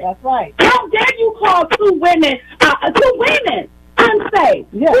 Wait a minute. That's right. How dare you call two women? unsafe.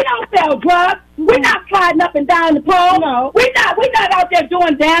 Yeah. We don't sell drugs. We're not sliding up and down the pole. No. We're not out there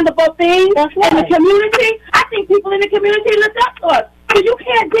doing damnable things in the community. I think people in the community look up to us. So you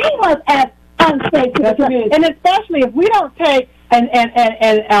can't deem us as unsafe to the community. And especially if we don't take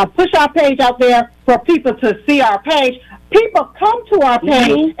and push our page out there for people to see our page, people come to our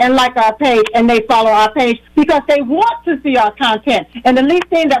page and like our page, and they follow our page because they want to see our content. And the least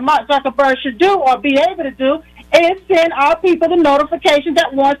thing that Mark Zuckerberg should do or be able to do is send our people the notification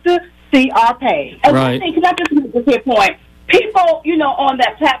that wants to see our page. And one thing, can I just make this here point? People, on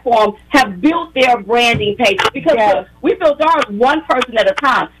that platform have built their branding pages because we built ours one person at a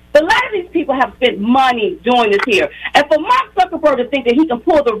time. But a lot of these people have spent money doing this here. And for Mark Zuckerberg to think that he can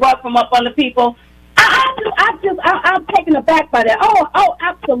pull the rug from up under people, I'm taken aback by that. Oh,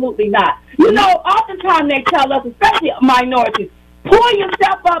 absolutely not. Oftentimes they tell us, especially minorities, pull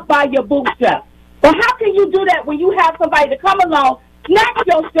yourself up by your bootstraps. But how can you do that when you have somebody to come along, snatch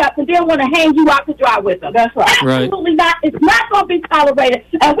your straps, and then want to hang you out to dry with them? That's right. Absolutely not. It's not going to be tolerated.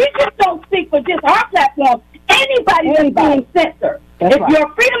 And we just don't speak for just our platform. Anybody that's being censored. If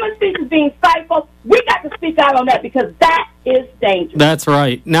your freedom of speech is being stifled, we got to speak out on that because that is dangerous. That's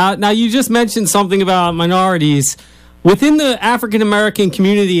right. Now you just mentioned something about minorities. Within the African American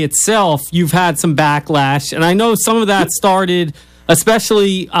community itself, you've had some backlash, and I know some of that started,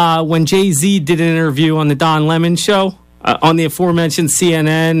 especially when Jay-Z did an interview on the Don Lemon show on the aforementioned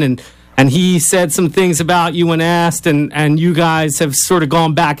CNN, and he said some things about you when asked, and you guys have sort of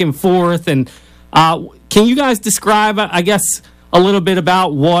gone back and forth. And can you guys describe, I guess, a little bit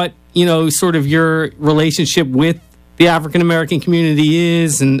about what, sort of your relationship with the African American community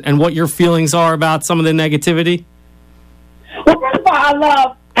is and what your feelings are about some of the negativity? Well, first of all, I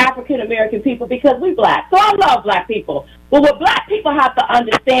love African American people because we're black. So I love black people. But what black people have to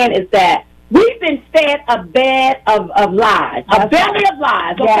understand is that we've been fed a bed of lies, a belly of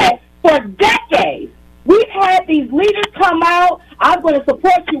lies, okay, for decades. We've had these leaders come out, I'm going to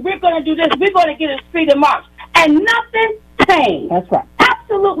support you, we're going to do this, we're going to get a street and march. And nothing changed. That's right.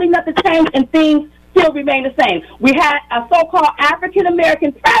 Absolutely nothing changed, and things still remain the same. We had a so-called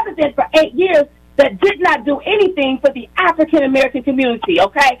African-American president for 8 years that did not do anything for the African-American community,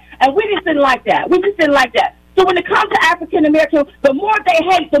 okay? And we just didn't like that. So when it comes to African-Americans, the more they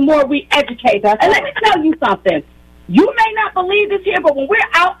hate, the more we educate. And let me tell you something. You may not believe this here, but when we're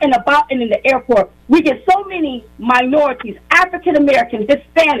out and about and in the airport, we get so many minorities, African-Americans,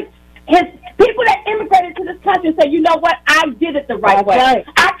 Hispanics, people that immigrated to this country and say, you know what, I did it the right way. Right.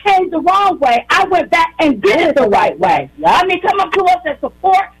 I came the wrong way. I went back and did it the right way. I mean, come up to us and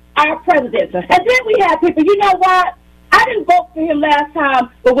support our president. And then we have people, you know what, I didn't vote for him last time,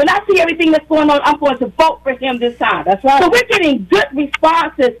 but when I see everything that's going on, I'm going to vote for him this time. That's right. So we're getting good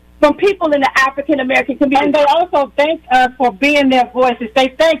responses from people in the African-American community. And they also thank us for being their voices.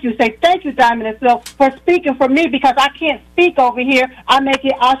 Say thank you. Say thank you, Diamond and Silk, for speaking for me because I can't speak over here. I make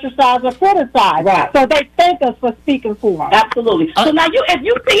it ostracized or criticized. Right. So they thank us for speaking for them. Absolutely. So now, if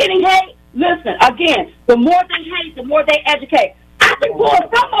you see any hate, listen, again, the more they hate, the more they educate. I can pull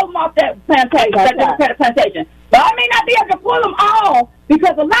some of them off that plantation, that Democratic plantation. But I may not be able to pull them all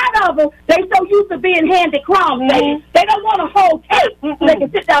because a lot of them, they so used to being handed crumbs. They don't want a whole cake so they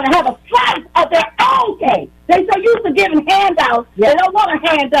can sit down and have a slice of their own cake. They so used to giving handouts, they don't want a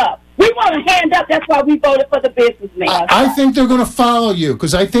hand up. We want a hand up. That's why we voted for the businessmen. I think they're going to follow you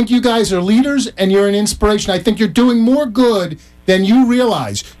because I think you guys are leaders and you're an inspiration. I think you're doing more good than you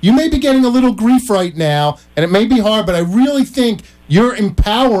realize. You may be getting a little grief right now, and it may be hard, but I really think you're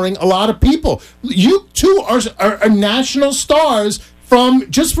empowering a lot of people. You, too, are national stars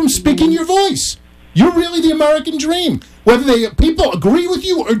from speaking your voice. You're really the American dream, whether people agree with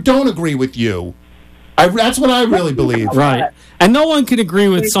you or don't agree with you. That's what I really believe. Right. And no one can agree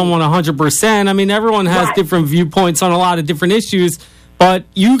with someone 100%. I mean, everyone has different viewpoints on a lot of different issues. But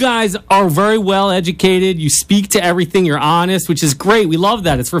you guys are very well educated. You speak to everything. You're honest, which is great. We love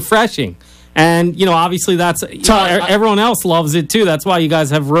that. It's refreshing. And, obviously that's everyone else loves it, too. That's why you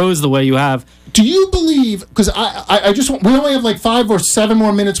guys have rose the way you have. Do you believe, because we only have like 5 or 7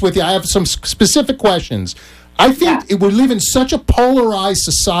 more minutes with you. I have some specific questions. I think we live in such a polarized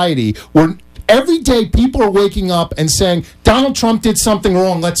society where every day people are waking up and saying, Donald Trump did something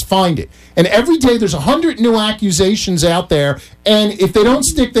wrong, let's find it. And every day there's 100 new accusations out there, and if they don't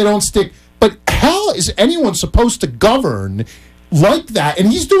stick, they don't stick. But how is anyone supposed to govern like that? And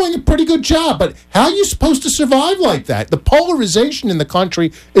he's doing a pretty good job, but how are you supposed to survive like that? The polarization in the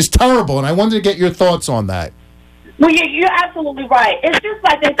country is terrible, and I wanted to get your thoughts on that. Well, you're absolutely right. It's just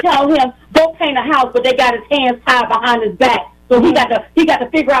like they tell him, go paint a house, but they got his hands tied behind his back So he got to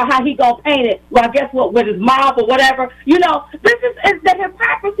figure out how he gonna paint it. Well, I guess what, with his mob or whatever. You know, this is the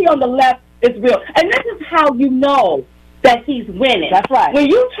hypocrisy on the left is real, and this is how you know that he's winning. That's right. When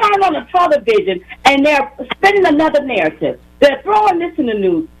you turn on the television and they're spinning another narrative, they're throwing this in the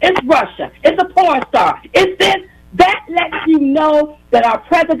news. It's Russia. It's a porn star. It's this. That lets you know that our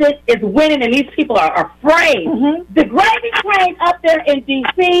president is winning and these people are afraid. Mm-hmm. The gravy train up there in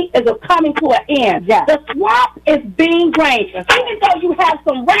D.C. is coming to an end. Yes. The swamp is being drained, even though you have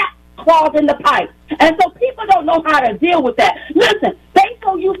some rats claws in the pipe. And so people don't know how to deal with that. Listen, they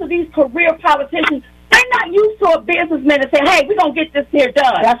so used to these career politicians, they're not used to a businessman and say, hey, we're going to get this here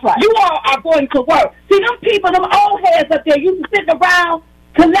done. That's right. You all are going to work. See, them people, them old heads up there used to sit around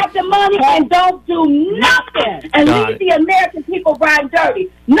collecting money and don't do nothing and leave the American people riding dirty.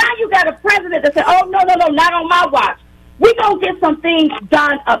 Now you got a president that said, oh, no, not on my watch. We're going to get some things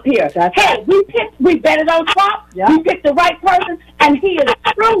done up here. Hey, we betted on Trump. Yeah. We picked the right person, and he is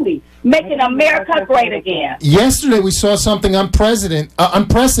truly making America great again. Yesterday, we saw something unprecedented.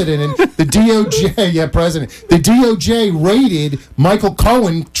 The DOJ, President. The DOJ raided Michael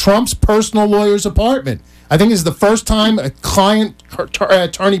Cohen, Trump's personal lawyer's apartment. I think it's the first time a client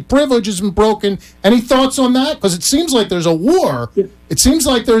attorney privilege has been broken. Any thoughts on that? Because it seems like there's a war. It seems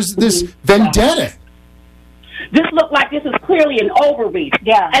like there's this vendetta. This looked like this is clearly an overreach.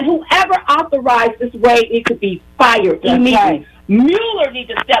 Yeah. And whoever authorized this raid needs to be fired immediately. Right. Mueller needs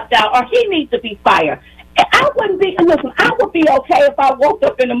to step down, or he needs to be fired. I would be okay if I woke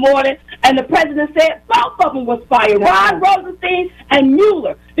up in the morning and the president said both of them was fired, Ron Rosenstein and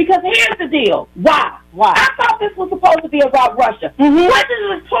Mueller. Because here's the deal. Why? I thought this was supposed to be about Russia. Mm-hmm. What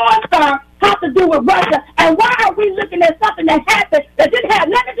does this porn star have to do with Russia? And why are we looking at something that happened that didn't have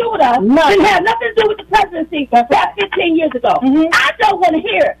nothing to do with us, didn't have nothing to do with the presidency back 15 years ago? Mm-hmm. I don't want to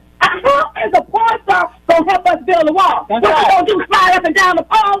hear it. How is a porn star going to help us build a wall? What we going to do, slide up and down the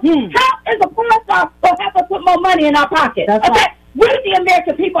pole? How is a porn star going to help us put more money in our pocket? We, the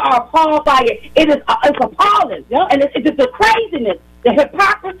American people, are appalled by it. It's appalling. Yep. And it's the craziness, the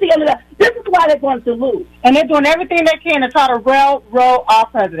hypocrisy. This is why they're going to lose. And they're doing everything they can to try to railroad our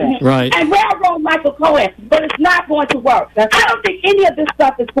president. Right. And railroad Michael Cohen. But it's not going to work. I don't think any of this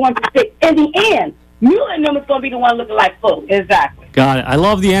stuff is going to stick. In the end, Mueller and them is going to be the one looking like fools. Exactly. Got it. I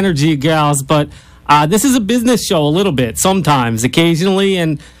love the energy, gals, but this is a business show a little bit, sometimes, occasionally,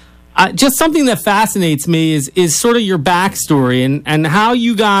 and just something that fascinates me is sort of your backstory and how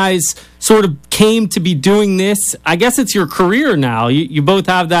you guys sort of came to be doing this. I guess it's your career now. You both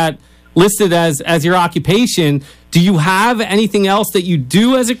have that listed as your occupation. Do you have anything else that you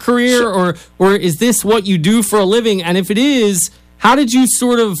do as a career, or is this what you do for a living? And if it is, how did you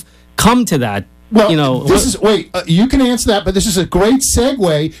sort of come to that? Well, you can answer that, but this is a great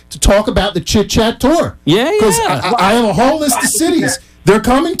segue to talk about the Chit Chat Tour. Yeah. Because I have a whole list of cities they're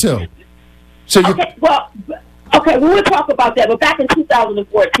coming to. So we'll talk about that. But back in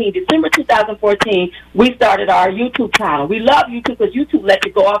 2014, December 2014, we started our YouTube channel. We love YouTube because YouTube lets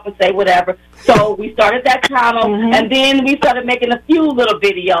you go off and say whatever. So we started that channel, and then we started making a few little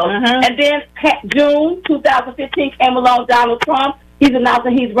videos. And then June 2015 came along, Donald Trump. He's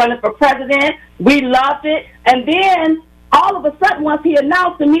announcing he's running for president. We loved it. And then, all of a sudden, once he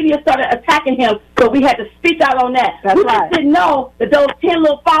announced, the media started attacking him, so we had to speak out on that. We just didn't know that those 10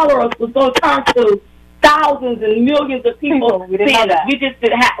 little followers was going to turn to thousands and millions of people seeing us.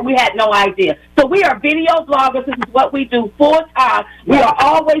 We had no idea. So we are video bloggers. This is what we do full time. We are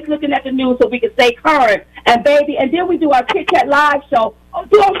always looking at the news so we can stay current. And then we do our Chit Chat live show on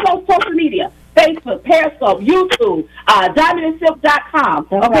social media. Facebook, Periscope, YouTube, DiamondandSilk.com.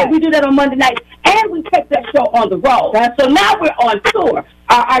 We do that on Monday nights, and we take that show on the road. So now we're on tour.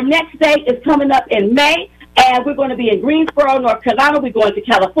 Our next date is coming up in May, and we're going to be in Greensboro, North Carolina. We're going to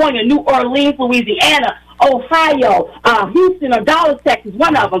California, New Orleans, Louisiana, Ohio, Houston, or Dallas, Texas,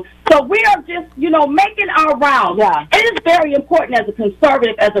 one of them. So we are just, making our rounds. Yeah. It is very important as a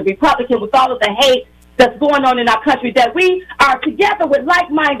conservative, as a Republican, with all of the hate that's going on in our country, that we are together with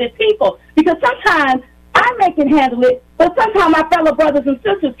like-minded people, because sometimes I can handle it, but sometimes my fellow brothers and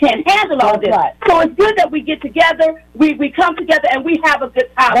sisters can't handle all this. Right. So it's good that we get together, we come together, and we have a good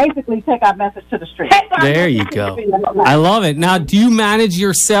time. Basically, take our message to the street. There you go. I love it. Now, do you manage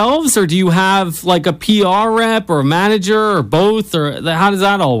yourselves, or do you have like a PR rep or a manager or both, or how does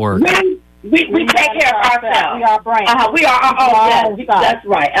that all work? We take care of ourselves. We are brand. We are our own. That's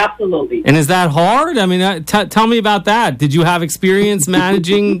right. Absolutely. And is that hard? I mean, tell me about that. Did you have experience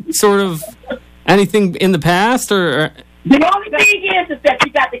managing sort of anything in the past, or? The only thing is that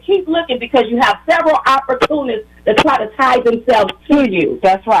you got to keep looking, because you have several opportunists that try to tie themselves to you.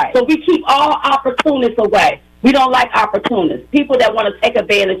 That's right. So we keep all opportunists away. We don't like opportunists, people that want to take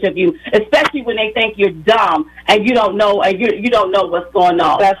advantage of you, especially when they think you're dumb and you don't know you don't know what's going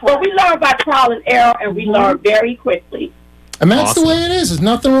on. That's right. But we learn by trial and error, and we learn very quickly. And that's the way it is. There's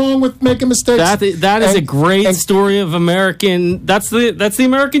nothing wrong with making mistakes. That is a great story of American. That's the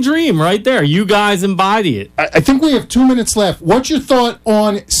American dream right there. You guys embody it. I think we have 2 minutes left. What's your thought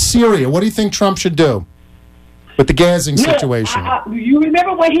on Syria? What do you think Trump should do with the gassing situation? You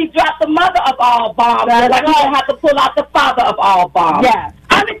remember when he dropped the mother of all bombs? Like he's going to have to pull out the father of all bombs. Yes.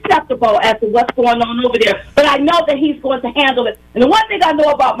 Unacceptable as to what's going on over there. But I know that he's going to handle it. And the one thing I know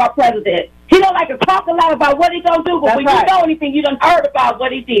about my president, he don't like to talk a lot about what he's going to do, but when you know anything, you done heard about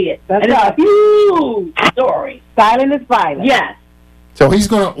what he did. And it's a huge story. Silent is violent. Yes. So he's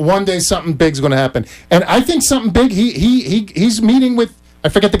going to, one day something big's going to happen. And I think something big, he's meeting with, I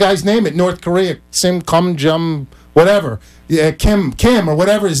forget the guy's name at North Korea, Jum, whatever. Yeah, Kim or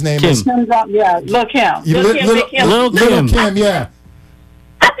whatever his name is. Yeah, Lil Kim. Little Kim, yeah.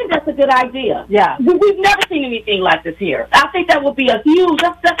 I think that's a good idea. Yeah. We've never seen anything like this here. I think that will be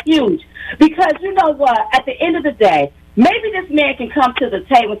that's huge. Because you know what? At the end of the day, maybe this man can come to the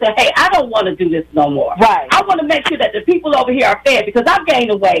table and say, hey, I don't want to do this no more. Right. I want to make sure that the people over here are fed because I'm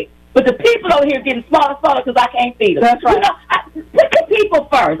gaining weight. But the people over here are getting smaller because I can't feed them. That's right. You know, put the people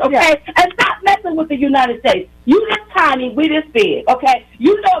first, okay? Yeah. And stop messing with the United States. You this tiny, we this big, okay?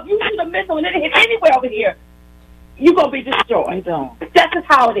 You know, if you shoot a missile and it hit anywhere over here, you're going to be destroyed. That's just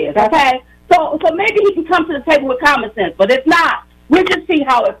how it is, okay? So maybe he can come to the table with common sense. But if not, we'll just see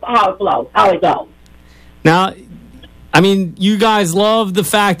how it flows, how it goes. Now, I mean, you guys love the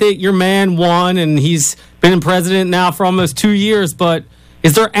fact that your man won and he's been president now for almost 2 years, but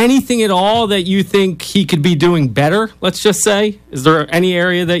is there anything at all that you think he could be doing better, let's just say? Is there any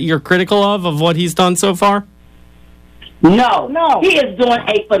area that you're critical of what he's done so far? No. He is doing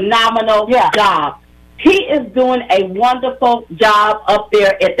a phenomenal job. He is doing a wonderful job up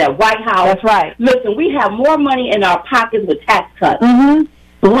there at that White House. That's right. Listen, we have more money in our pockets with tax cuts. Mm-hmm.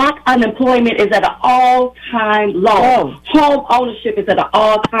 Black unemployment is at an all-time low. Home ownership is at an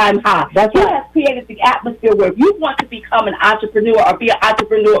all-time high. He has created the atmosphere where if you want to become an entrepreneur or be an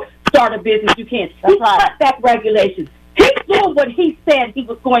entrepreneur, start a business, you can. He cut back regulations. He's doing what he said he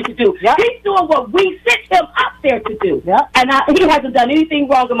was going to do. Yep. He's doing what we sent him up there to do. Yep. And he hasn't done anything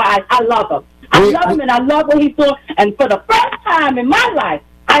wrong in my eyes. I love him. I love him, and I love what he's doing. And for the first time in my life,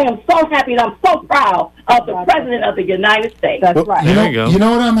 I am so happy and I'm so proud of the President of the United States. That's right. You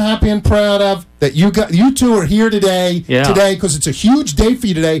know what I'm happy and proud of? That you two are here today because it's a huge day for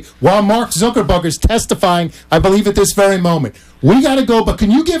you today while Mark Zuckerberg is testifying, I believe, at this very moment. We got to go, but can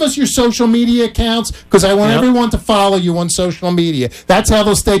you give us your social media accounts? Because I want everyone to follow you on social media. That's how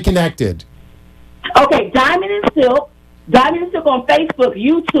they'll stay connected. Okay, Diamond and Silk. Diamond and Silk on Facebook,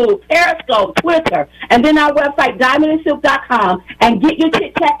 YouTube, Periscope, Twitter, and then our website, diamondandsilk.com, and get your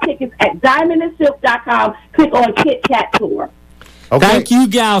Kit Kat tickets at diamondandsilk.com. Click on Kit Kat Tour. Okay. Thank you,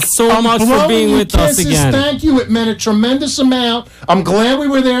 gals, so much for being with us again. Thank you. It meant a tremendous amount. I'm glad we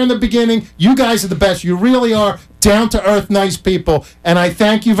were there in the beginning. You guys are the best. You really are down-to-earth, nice people, and I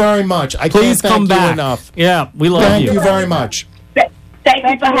thank you very much. Please can't come thank back. you enough. Yeah, we love you. Thank you very much. Thank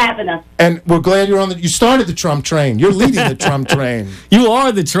you for having us. And we're glad you're on you started the Trump train. You're leading the Trump train. You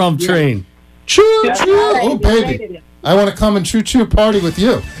are the Trump train. Choo-choo. Oh, baby. I want to come and choo-choo party with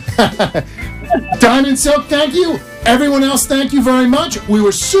you. Diamond Silk, thank you. Everyone else, thank you very much. We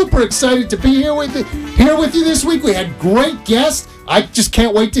were super excited to be here with you this week. We had great guests. I just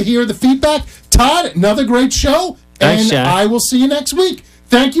can't wait to hear the feedback. Todd, another great show. Thanks, and Jack. I will see you next week.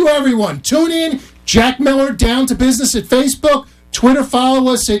 Thank you, everyone. Tune in. Jack Miller, Down to Business at Facebook. Twitter,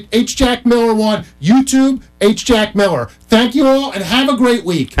 follow us at HJackMiller1. YouTube, HJackMiller. Thank you all, and have a great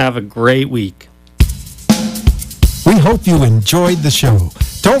week. Have a great week. We hope you enjoyed the show.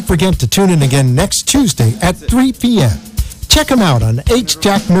 Don't forget to tune in again next Tuesday at 3 p.m. Check them out on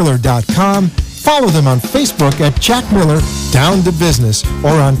hjackmiller.com. Follow them on Facebook at Jack Miller Down to Business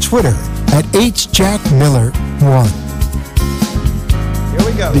or on Twitter at HJackMiller1. Here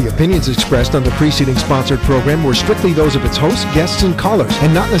we go. The opinions expressed on the preceding sponsored program were strictly those of its hosts, guests, and callers,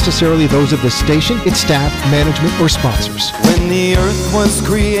 and not necessarily those of the station, its staff, management, or sponsors. When the earth was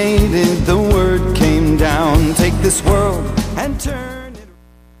created, the word came down. Take this world and turn it.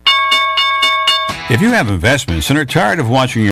 If you have investments and are tired of watching your